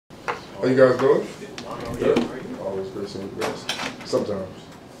How you guys doing? Good. Always great seeing you guys. Sometimes.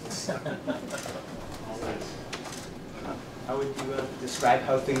 How would you describe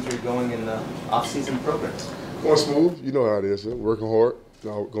how things are going in the off-season program? Going smooth. You know how it is. Working hard.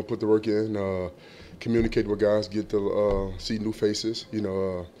 Gonna put the work in. Communicate with guys. Get to see new faces.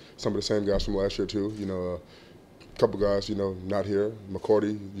 Some of the same guys from last year too. A couple guys. Not here.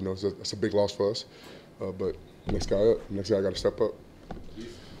 McCourty. It's a big loss for us. But next guy up. Next guy got to step up.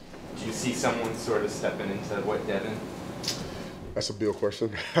 Do you see someone sort of stepping into what Devon? That's a Bill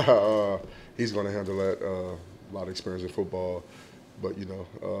question. He's going to handle that. A lot of experience in football, but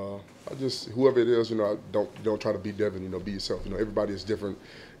whoever it is, I don't try to be Devon. Be yourself. Everybody is different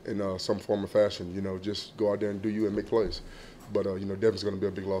in some form or fashion. Just go out there and do you and make plays. But Devon's going to be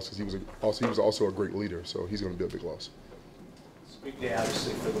a big loss because he was also a great leader, so he's going to be a big loss. Big day,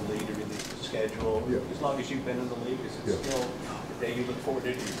 obviously, for the league to release the schedule. Yeah. As long as you've been in the league, is it still the day you look forward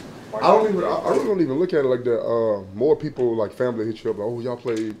to? I really don't even look at it like that. More people, like family, hit you up like, oh, y'all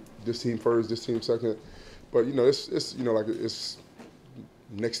play this team first, this team second. But it's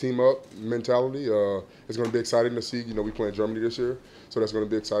next team up mentality. It's going to be exciting to see. We play in Germany this year, so that's going to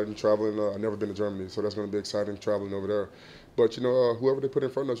be exciting traveling. I've never been to Germany, so that's going to be exciting traveling over there. But whoever they put in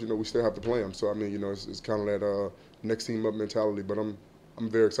front of us, we still have to play them. So it's kind of that next team up mentality. But I'm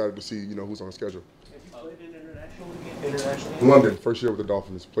very excited to see who's on the schedule. Have you played internationally? London, first year with the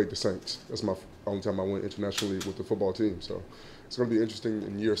Dolphins, played the Saints. That's my only time I went internationally with the football team. So it's going to be interesting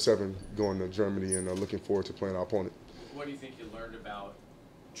in year 7 going to Germany and looking forward to playing our opponent. What do you think you learned about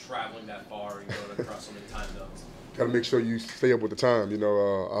traveling that far and going across so many time zones? Got to make sure you stay up with the time.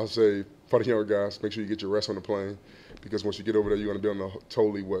 I'll say for the younger guys, make sure you get your rest on the plane because once you get over there, you're going to be on a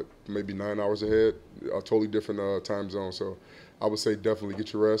totally, maybe 9 hours ahead, a totally different time zone. So I would say definitely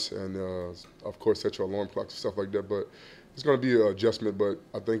get your rest and, of course, set your alarm clocks and stuff like that. But it's going to be an adjustment, but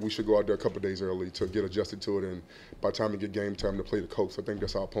I think we should go out there a couple of days early to get adjusted to it. And by the time we get game time to play the Colts, I think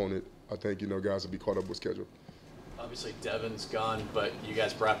that's our opponent. I think, guys will be caught up with schedule. Obviously, Devon's gone, but you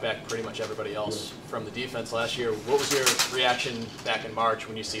guys brought back pretty much everybody else from the defense last year. What was your reaction back in March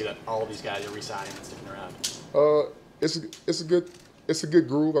when you see that all of these guys are re-signing and sticking around? It's a good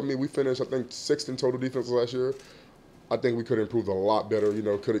groove. I mean, we finished, I think, 6th in total defense last year. I think we could have improved a lot better.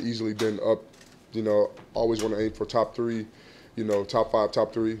 Could have easily been up. Always want to aim for top 3, top 5,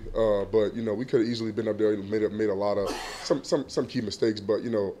 top 3. But we could have easily been up there and made a lot of some key mistakes. But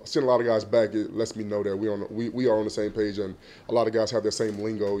seeing a lot of guys back, it lets me know that we are on the same page, and a lot of guys have that same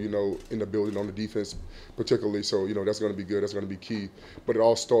lingo, in the building on the defense, particularly. So that's going to be good. That's going to be key. But it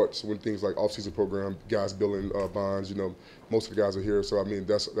all starts when things like off-season program, guys building bonds. Most of the guys are here, so I mean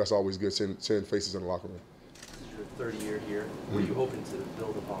that's always good. Seeing faces in the locker room. This is your third year here. What are you hoping to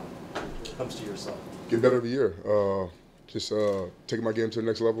build upon when it comes to yourself? Get better every year. Just taking my game to the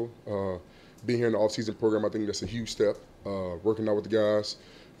next level. Being here in the off-season program, I think that's a huge step. Working out with the guys,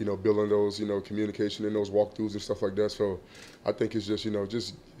 building those, communication in those walkthroughs and stuff like that. So I think it's just,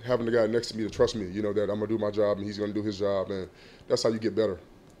 just having the guy next to me to trust me, that I'm going to do my job and he's going to do his job. And that's how you get better.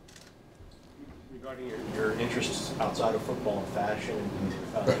 Regarding your interests outside of football and fashion and your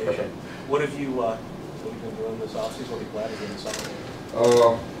foundation, what have you been doing this offseason? What are you planning to do this summer?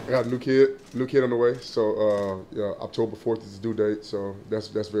 I got a new kid on the way. So October 4th is the due date. So that's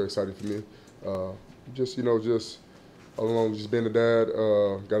very exciting for me. Just along just being a dad.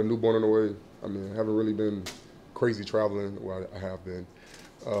 Got a newborn on the way. I mean, I haven't really been crazy traveling. Well, I have been.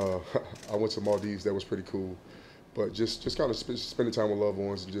 I went to Maldives. That was pretty cool. But just kind of spending time with loved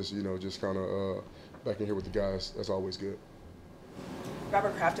ones and just kind of back in here with the guys. That's always good.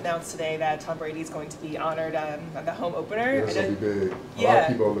 Robert Kraft announced today that Tom Brady is going to be honored on the home opener. Yeah, that's going to be big. Yeah. A lot of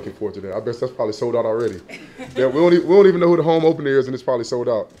people are looking forward to that. I bet that's probably sold out already. Yeah, we don't even know who the home opener is, and it's probably sold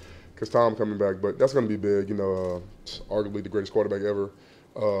out because Tom coming back. But that's going to be big. Arguably the greatest quarterback ever.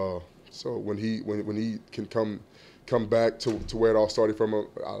 So when he can come back to where it all started from,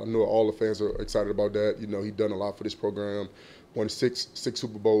 I know all the fans are excited about that. He's done a lot for this program. Won six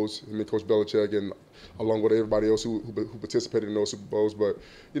Super Bowls, him and Coach Belichick, and along with everybody else who participated in those Super Bowls. But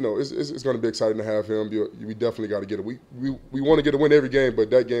it's going to be exciting to have him. We definitely got to get it. We want to get a win every game, but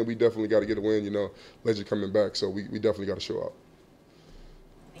that game we definitely got to get a win. Legend coming back, so we definitely got to show up.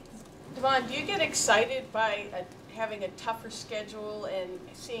 Davon, do you get excited by having a tougher schedule and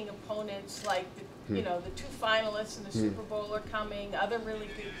seeing opponents like the 2 finalists in the Super Bowl are coming, other really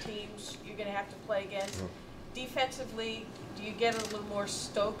good teams you're going to have to play against? Defensively, do you get a little more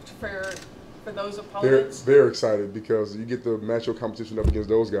stoked for those opponents? Very excited because you get to match your competition up against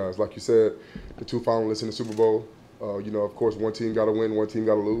those guys. Like you said, the 2 finalists in the Super Bowl, You know, of course, one team got to win, one team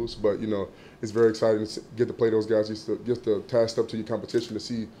got to lose, but you know, it's very exciting to get to play those guys, just to task up to your competition to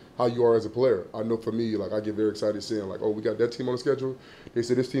see how you are as a player. I know for me, like I get very excited seeing like, oh, we got that team on the schedule. They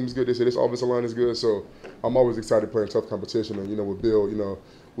say this team is good. They say this offensive line is good. So I'm always excited playing tough competition. And you know, with Bill, you know,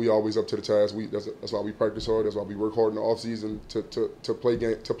 we always up to the task. That's why we practice hard. That's why we work hard in the off season to play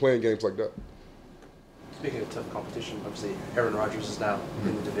in games like that. Speaking of tough competition, obviously Aaron Rodgers is now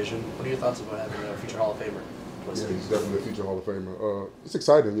in the division. What are your thoughts about having a future Hall of Famer? Yeah, he's definitely a future Hall of Famer. It's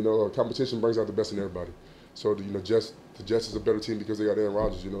exciting, you know. Competition brings out the best in everybody. So the Jets is a better team because they got Aaron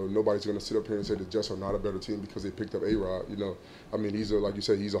Rodgers. You know, nobody's going to sit up here and say the Jets are not a better team because they picked up A-Rod. You know, I mean, like you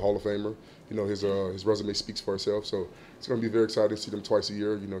said, he's a Hall of Famer. You know, his resume speaks for itself. So it's going to be very exciting to see them twice a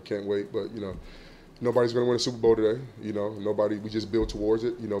year. You know, can't wait. But you know, nobody's going to win a Super Bowl today. You know, nobody. We just build towards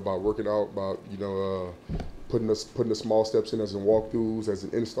it. You know, by working out, by putting the small steps in as in walkthroughs, as an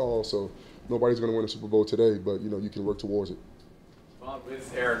install. So nobody's going to win a Super Bowl today, but you know, you can work towards it. Well,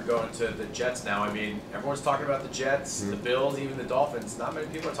 with Aaron going to the Jets now, I mean, everyone's talking about the Jets, the Bills, even the Dolphins. Not many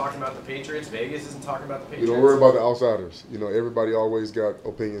people are talking about the Patriots. Vegas isn't talking about the Patriots. You don't worry about the outsiders. You know, everybody always got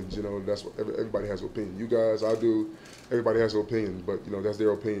opinions. You know, that's what everybody has an opinion. You guys, I do. Everybody has an opinion, but you know, that's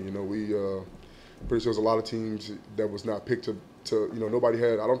their opinion. You know, we pretty sure there's a lot of teams that was not picked to you know, nobody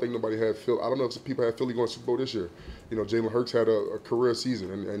had. I don't think nobody had Philly. I don't know if people had Philly going to Super Bowl this year. You know, Jalen Hurts had a career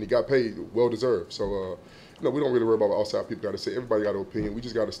season and he got paid, well deserved. So you know, we don't really worry about what outside people got to say. Everybody got an opinion. We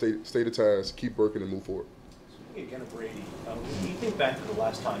just got to stay the task, keep working, and move forward. Speaking again of Brady, when you think back to the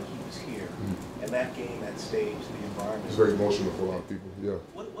last time he was here, and that game, that stage, the environment. It's very emotional for a lot of people. Yeah.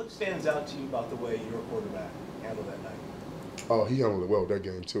 What stands out to you about the way your quarterback handled that night? Oh, he handled it well that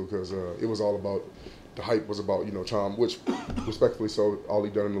game too, because it was all about. The hype was about, you know, Tom, which, respectfully so, all he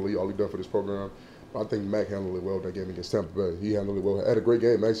done in the league, all he done for this program. I think Mac handled it well that game against Tampa Bay. He handled it well. Had a great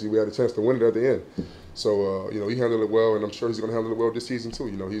game. Actually, we had a chance to win it at the end. So, you know, he handled it well, and I'm sure he's going to handle it well this season too.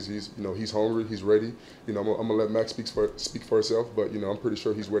 You know, he's hungry, he's ready. You know, I'm going to let Mac speak for himself, but you know, I'm pretty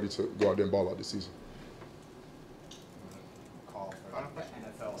sure he's ready to go out there and ball out this season.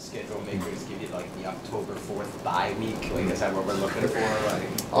 NFL schedule makers give you like the October 4th bye week. Like, is that what we're looking for? Like,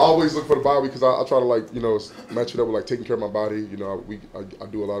 I always look for the bye week because I try to, like, you know, match it up with like taking care of my body. You know, I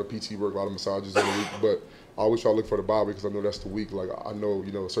do a lot of PT work, a lot of massages in the week, but I always try to look for the bye week because I know that's the week. Like, I know,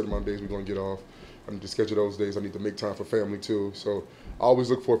 you know, a certain amount of days we're going to get off. I need to schedule those days. I need to make time for family too. So I always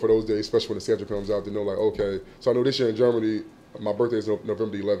look for those days, especially when the schedule comes out, to know like, okay. So I know this year in Germany, my birthday is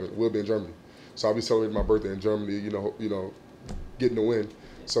November 11th. We'll be in Germany, so I'll be celebrating my birthday in Germany. You know, getting the win.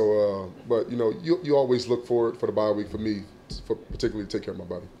 So, but you know, you always look for the bye week for me, particularly to take care of my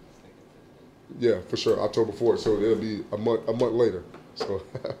body. Yeah, for sure, October 4th. So it'll be a month later. So,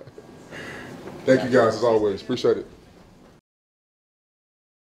 thank you guys as always. Appreciate it.